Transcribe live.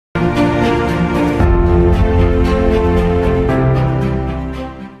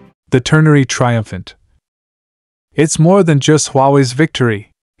the Ternary triumphant. It's more than just Huawei's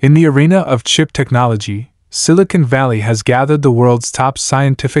victory. In the arena of chip technology, Silicon Valley has gathered the world's top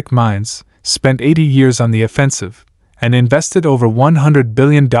scientific minds, spent 80 years on the offensive, and invested over $100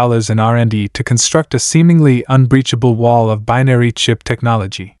 billion in R&D to construct a seemingly unbreachable wall of binary chip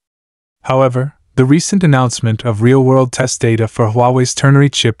technology. However, the recent announcement of real-world test data for Huawei's Ternary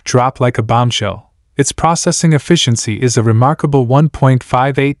chip dropped like a bombshell. Its processing efficiency is a remarkable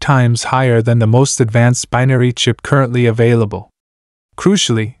 1.58 times higher than the most advanced binary chip currently available.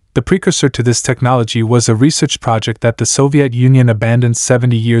 Crucially, the precursor to this technology was a research project that the Soviet Union abandoned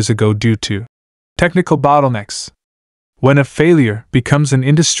 70 years ago due to technical bottlenecks. When a failure becomes an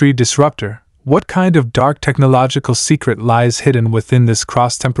industry disruptor, what kind of dark technological secret lies hidden within this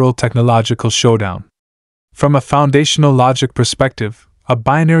cross-temporal technological showdown? From a foundational logic perspective, a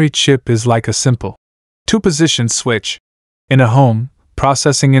binary chip is like a simple two-position switch. In a home,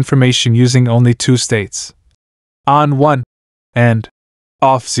 processing information using only two states, on 1 and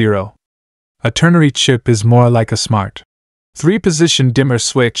off 0. A ternary chip is more like a smart three-position dimmer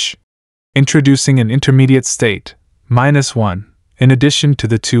switch, introducing an intermediate state, -1, in addition to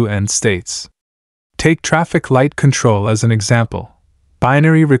the two end states. Take traffic light control as an example.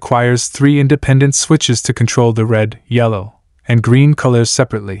 Binary requires 3 independent switches to control the red, yellow, and green colors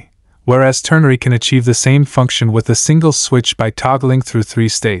separately, whereas ternary can achieve the same function with a single switch by toggling through 3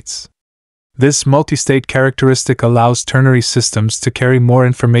 states. This multi-state characteristic allows ternary systems to carry more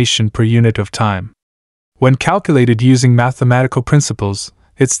information per unit of time. When calculated using mathematical principles,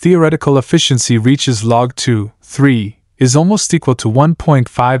 its theoretical efficiency reaches log₂, 3, is almost equal to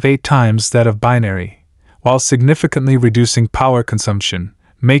 1.58 times that of binary, while significantly reducing power consumption,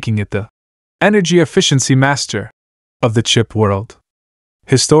 making it the energy efficiency master of the chip world.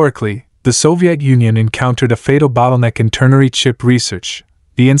 Historically, the Soviet Union encountered a fatal bottleneck in ternary chip research,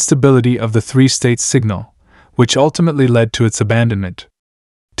 the instability of the 3-state signal, which ultimately led to its abandonment.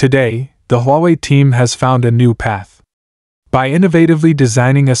 Today, the Huawei team has found a new path. By innovatively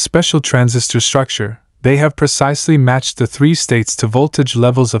designing a special transistor structure, they have precisely matched the 3 states to voltage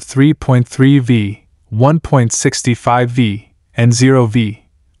levels of 3.3 V, 1.65 V, and 0 V,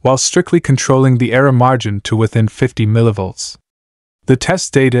 while strictly controlling the error margin to within 50 millivolts. The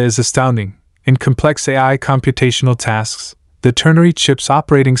test data is astounding. In complex AI computational tasks, the ternary chip's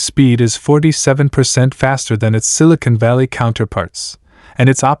operating speed is 47% faster than its Silicon Valley counterparts, and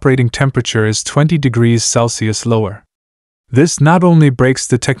its operating temperature is 20 degrees Celsius lower. This not only breaks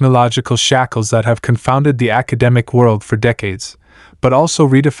the technological shackles that have confounded the academic world for decades, but also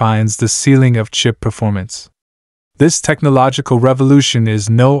redefines the ceiling of chip performance. This technological revolution is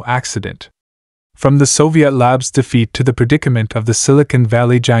no accident. From the Soviet lab's defeat to the predicament of the Silicon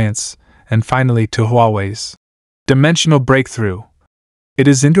Valley giants, and finally to Huawei's dimensional breakthrough, it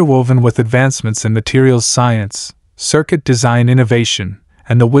is interwoven with advancements in materials science, circuit design innovation,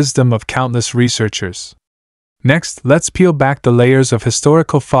 and the wisdom of countless researchers. Next, let's peel back the layers of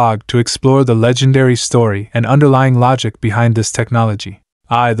historical fog to explore the legendary story and underlying logic behind this technology.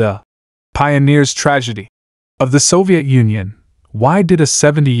 The pioneer's tragedy of the Soviet Union. Why did a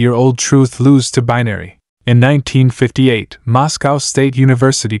 70-year-old truth lose to binary? In 1958, Moscow State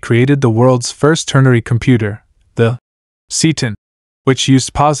University created the world's first ternary computer, the Ceton, which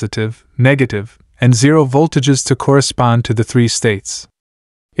used positive, negative, and 0 voltages to correspond to the 3 states.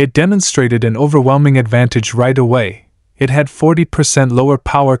 It demonstrated an overwhelming advantage right away. It had 40% lower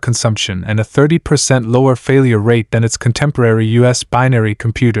power consumption and a 30% lower failure rate than its contemporary US binary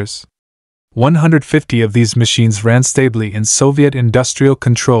computers. 150 of these machines ran stably in Soviet industrial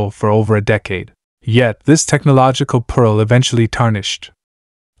control for over a decade. Yet, this technological pearl eventually tarnished.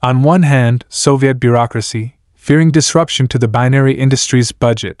 On one hand, Soviet bureaucracy, fearing disruption to the binary industry's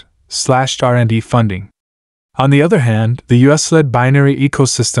budget, slashed R&D funding. On the other hand, the US-led binary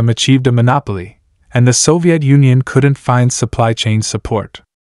ecosystem achieved a monopoly, and the Soviet Union couldn't find supply chain support.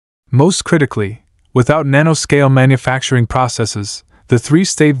 Most critically, without nanoscale manufacturing processes, the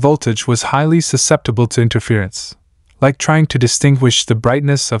 3-state voltage was highly susceptible to interference. Like trying to distinguish the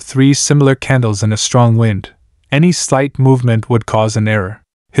brightness of 3 similar candles in a strong wind, any slight movement would cause an error.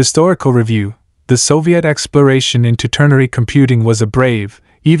 Historical review: the Soviet exploration into ternary computing was a brave,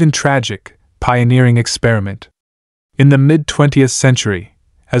 even tragic, pioneering experiment. In the mid-20th century,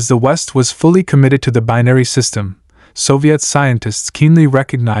 as the West was fully committed to the binary system, Soviet scientists keenly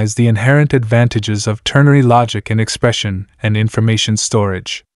recognized the inherent advantages of ternary logic in expression and information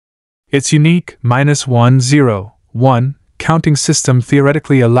storage. Its unique -1-0-1 counting system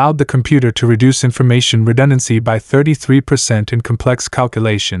theoretically allowed the computer to reduce information redundancy by 33% in complex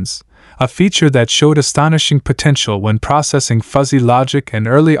calculations, a feature that showed astonishing potential when processing fuzzy logic and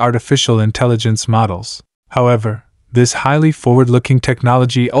early artificial intelligence models. However, this highly forward-looking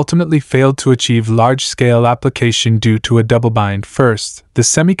technology ultimately failed to achieve large-scale application due to a double bind. First, the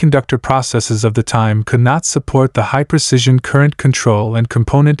semiconductor processes of the time could not support the high-precision current control and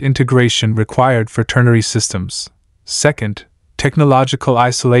component integration required for ternary systems. Second, technological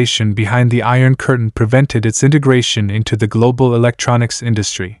isolation behind the Iron Curtain prevented its integration into the global electronics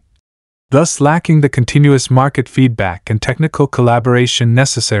industry, thus lacking the continuous market feedback and technical collaboration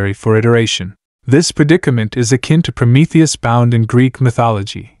necessary for iteration. This predicament is akin to Prometheus bound in Greek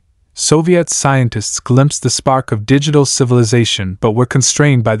mythology. Soviet scientists glimpsed the spark of digital civilization but were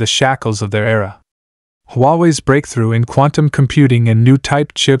constrained by the shackles of their era. Huawei's breakthrough in quantum computing and new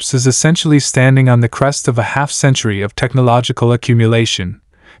type chips is essentially standing on the crest of a half-century of technological accumulation,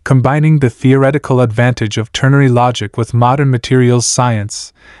 combining the theoretical advantage of ternary logic with modern materials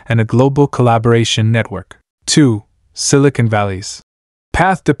science and a global collaboration network. 2. Silicon Valley's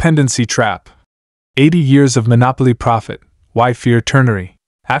path dependency trap. 80 years of monopoly profit. Why fear ternary?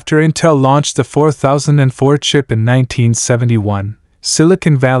 After Intel launched the 4004 chip in 1971,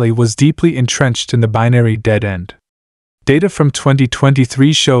 Silicon Valley was deeply entrenched in the binary dead end. Data from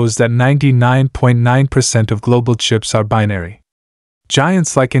 2023 shows that 99.9% of global chips are binary.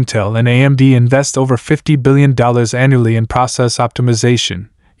 Giants like Intel and AMD invest over $50 billion annually in process optimization,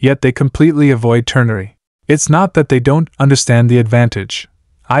 yet they completely avoid ternary. It's not that they don't understand the advantage.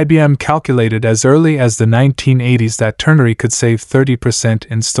 IBM calculated as early as the 1980s that ternary could save 30%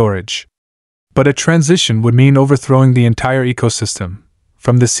 in storage. But a transition would mean overthrowing the entire ecosystem,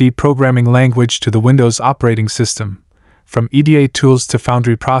 from the C programming language to the Windows operating system, from EDA tools to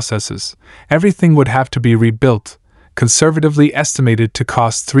foundry processes. Everything would have to be rebuilt, conservatively estimated to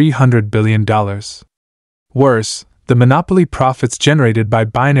cost $300 billion. Worse, the monopoly profits generated by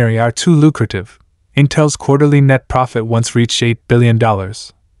binary are too lucrative. Intel's quarterly net profit once reached $8 billion.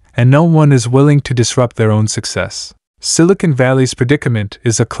 And no one is willing to disrupt their own success. Silicon Valley's predicament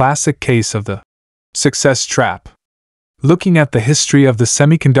is a classic case of the success trap. Looking at the history of the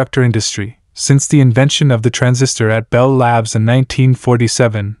semiconductor industry, since the invention of the transistor at Bell Labs in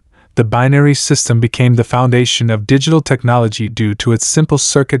 1947, the binary system became the foundation of digital technology due to its simple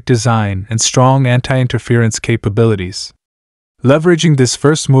circuit design and strong anti-interference capabilities. Leveraging this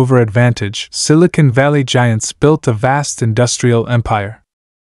first-mover advantage, Silicon Valley giants built a vast industrial empire.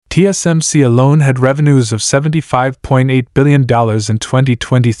 TSMC alone had revenues of $75.8 billion in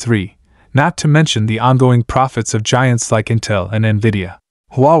 2023, not to mention the ongoing profits of giants like Intel and Nvidia.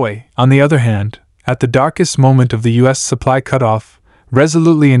 Huawei, on the other hand, at the darkest moment of the US supply cutoff,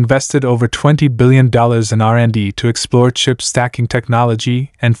 resolutely invested over $20 billion in R&D to explore chip stacking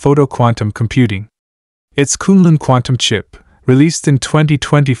technology and photo-quantum computing. Its Kunlun quantum chip, released in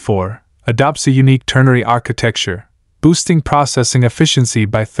 2024, adopts a unique ternary architecture, boosting processing efficiency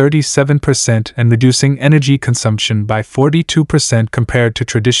by 37% and reducing energy consumption by 42% compared to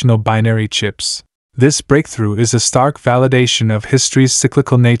traditional binary chips. This breakthrough is a stark validation of history's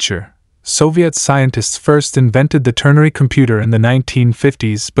cyclical nature. Soviet scientists first invented the ternary computer in the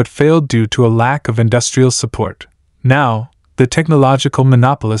 1950s but failed due to a lack of industrial support. Now, the technological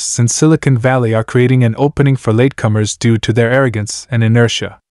monopolists in Silicon Valley are creating an opening for latecomers due to their arrogance and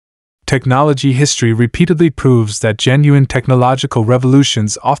inertia. Technology history repeatedly proves that genuine technological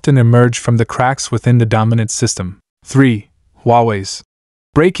revolutions often emerge from the cracks within the dominant system. 3. Huawei's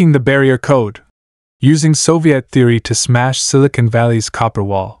breaking the barrier code. Using Soviet theory to smash Silicon Valley's copper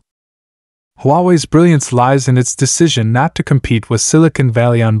wall. Huawei's brilliance lies in its decision not to compete with Silicon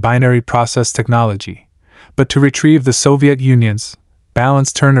Valley on binary process technology, but to retrieve the Soviet Union's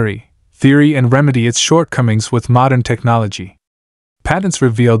balanced ternary theory and remedy its shortcomings with modern technology. Patents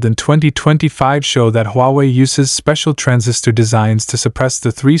revealed in 2025 show that Huawei uses special transistor designs to suppress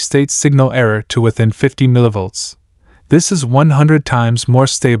the three-state signal error to within 50 millivolts. This is 100 times more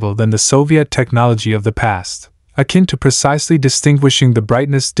stable than the Soviet technology of the past, akin to precisely distinguishing the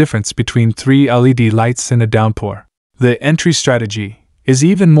brightness difference between 3 LED lights in a downpour. The entry strategy is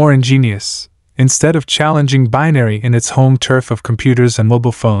even more ingenious. Instead of challenging binary in its home turf of computers and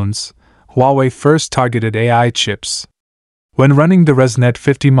mobile phones, Huawei first targeted AI chips. When running the ResNet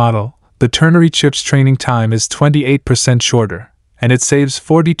 50 model, the ternary chip's training time is 28% shorter, and it saves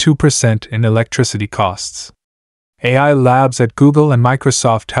 42% in electricity costs. AI labs at Google and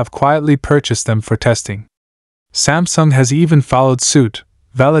Microsoft have quietly purchased them for testing. Samsung has even followed suit,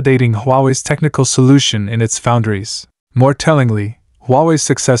 validating Huawei's technical solution in its foundries. More tellingly, Huawei's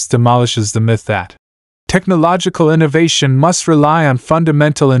success demolishes the myth that technological innovation must rely on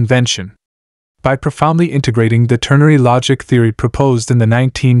fundamental invention. By profoundly integrating the ternary logic theory proposed in the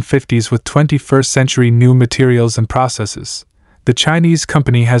 1950s with 21st-century new materials and processes, the Chinese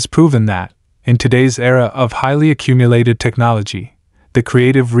company has proven that, in today's era of highly accumulated technology, the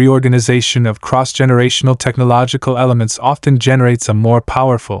creative reorganization of cross-generational technological elements often generates a more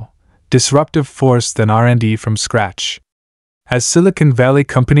powerful, disruptive force than R&D from scratch. As Silicon Valley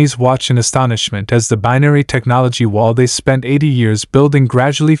companies watch in astonishment as the binary technology wall they spent 80 years building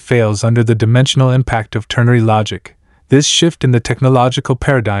gradually fails under the dimensional impact of ternary logic, this shift in the technological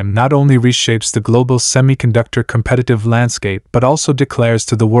paradigm not only reshapes the global semiconductor competitive landscape but also declares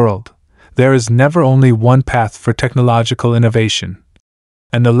to the world, there is never only one path for technological innovation.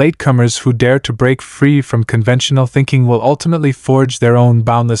 And the latecomers who dare to break free from conventional thinking will ultimately forge their own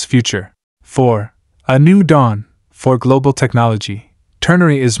boundless future. 4. A new dawn. For global technology,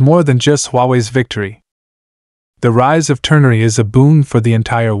 ternary is more than just Huawei's victory. The rise of ternary is a boon for the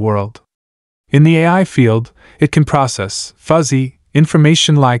entire world. In the AI field, it can process fuzzy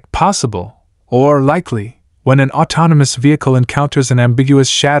information like possible or likely. When an autonomous vehicle encounters an ambiguous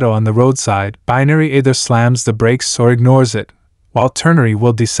shadow on the roadside, binary either slams the brakes or ignores it, while ternary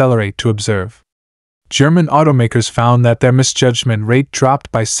will decelerate to observe. German automakers found that their misjudgment rate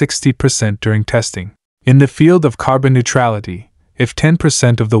dropped by 60% during testing. In the field of carbon neutrality, if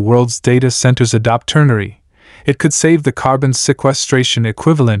 10% of the world's data centers adopt ternary, it could save the carbon sequestration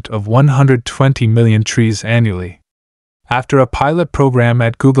equivalent of 120 million trees annually. After a pilot program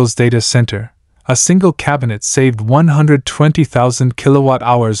at Google's data center, a single cabinet saved 120,000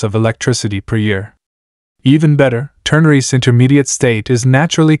 kilowatt-hours of electricity per year. Even better, ternary's intermediate state is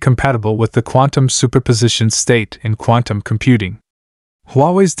naturally compatible with the quantum superposition state in quantum computing.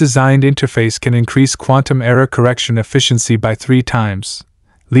 Huawei's designed interface can increase quantum error correction efficiency by 3 times,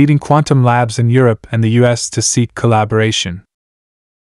 leading quantum labs in Europe and the US to seek collaboration.